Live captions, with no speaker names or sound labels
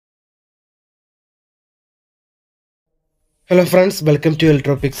Hello friends, welcome to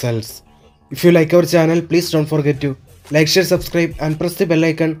Electropixels. If you like our channel, please don't forget to like, share, subscribe and press the bell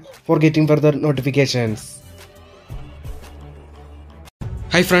icon for getting further notifications.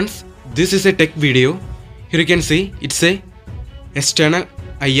 Hi friends, this is a tech video. Here you can see it's a external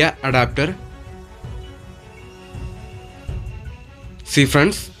IR adapter. See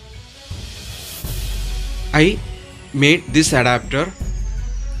friends, I made this adapter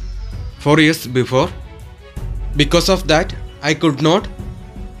 4 years before. Because of that, I could not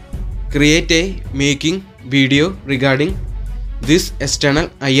create a making video regarding this external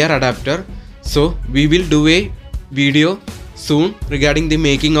IR adapter. So we will do a video soon regarding the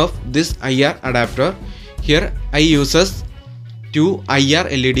making of this IR adapter. Here I uses two IR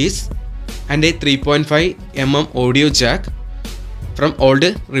LEDs and a 3.5 mm audio jack from old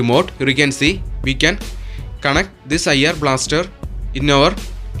remote. Here you can see we can connect this IR blaster in our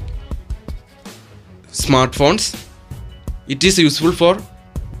smartphones. It is useful for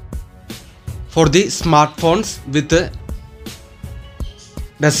the smartphones with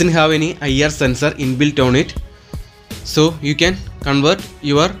doesn't have any IR sensor inbuilt on it. So you can convert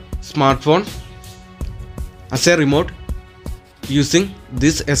your smartphone as a remote using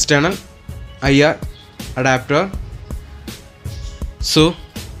this external IR adapter. So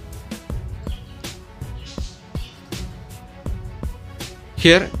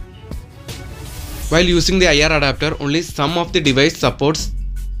here, while using the IR adapter, only some of the device supports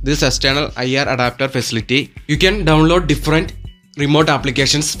this external IR adapter facility. You can download different remote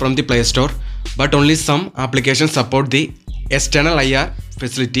applications from the Play Store, but only some applications support the external IR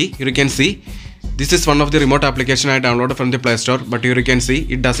facility. Here you can see this is one of the remote application I downloaded from the Play Store, but here you can see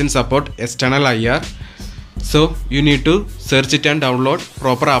it doesn't support external IR. So you need to search it and download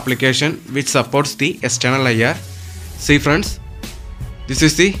proper application which supports the external IR. See friends, this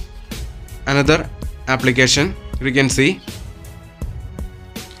is the another application. You can see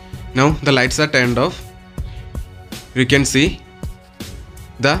now the lights are turned off. You can see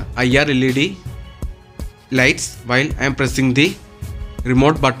the IR LED lights while I am pressing the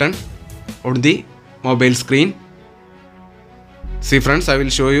remote button on the mobile screen. See friends, I will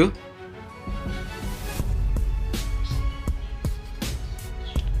show you.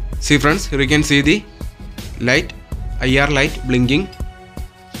 See friends, here you can see the light, IR light blinking.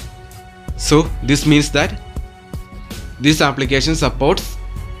 So this means that this application supports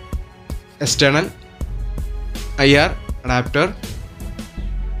external IR adapter.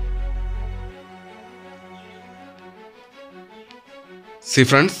 See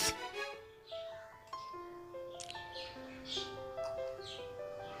friends,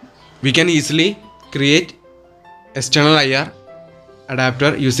 we can easily create external IR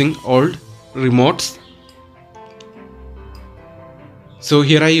adapter using old remotes. So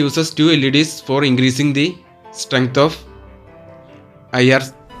here I uses two LEDs for increasing the strength of IR.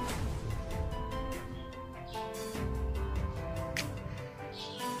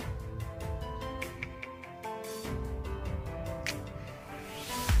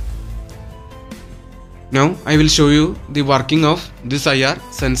 Now I will show you the working of this IR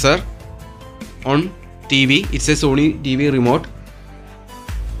sensor on TV. It's a Sony TV remote.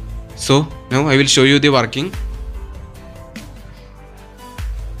 So now I will show you the working.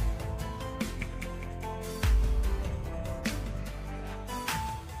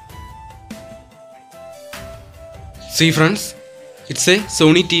 See friends, it's a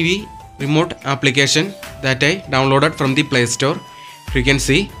Sony TV remote application that I downloaded from the Play Store. You can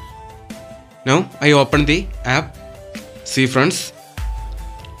see. Now I open the app. See friends,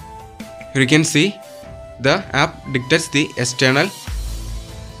 here you can see the app dictates the external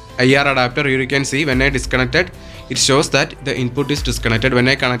IR adapter. Here you can see when I disconnected, it shows that the input is disconnected. When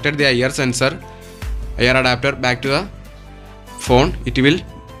I connected the IR sensor, IR adapter back to the phone, it will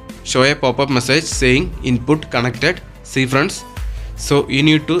show a pop-up message saying input connected. See friends, so you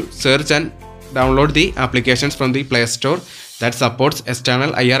need to search and download the applications from the Play Store that supports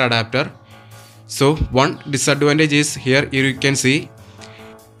external IR adapter. So one disadvantage is here you can see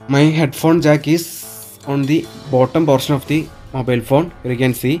my headphone jack is on the bottom portion of the mobile phone. Here you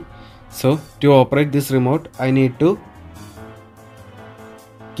can see. So to operate this remote, I need to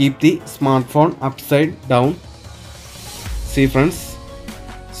keep the smartphone upside down. See friends,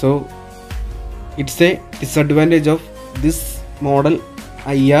 so it's a disadvantage of this model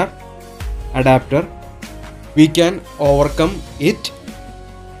IR adapter. We can overcome it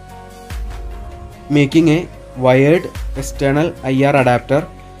making a wired external IR adapter.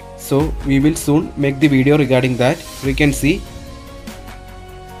 So we will soon make the video regarding that. We can see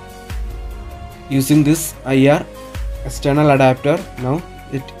using this IR external adapter. Now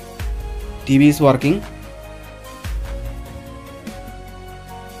TV is working.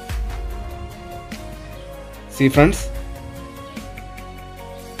 See friends.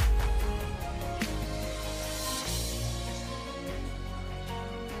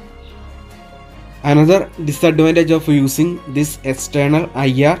 Another disadvantage of using this external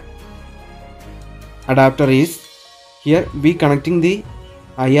IR adapter is here we connecting the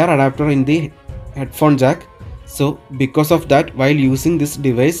IR adapter in the headphone jack. So because of that, while using this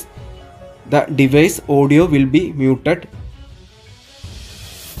device, the device audio will be muted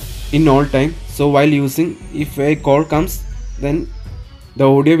in all time. So while using, if a call comes, then the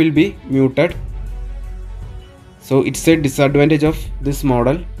audio will be muted. So it's a disadvantage of this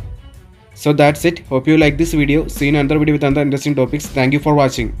model. So that's it. Hope you like this video. See you in another video with another interesting topics. Thank you for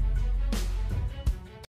watching.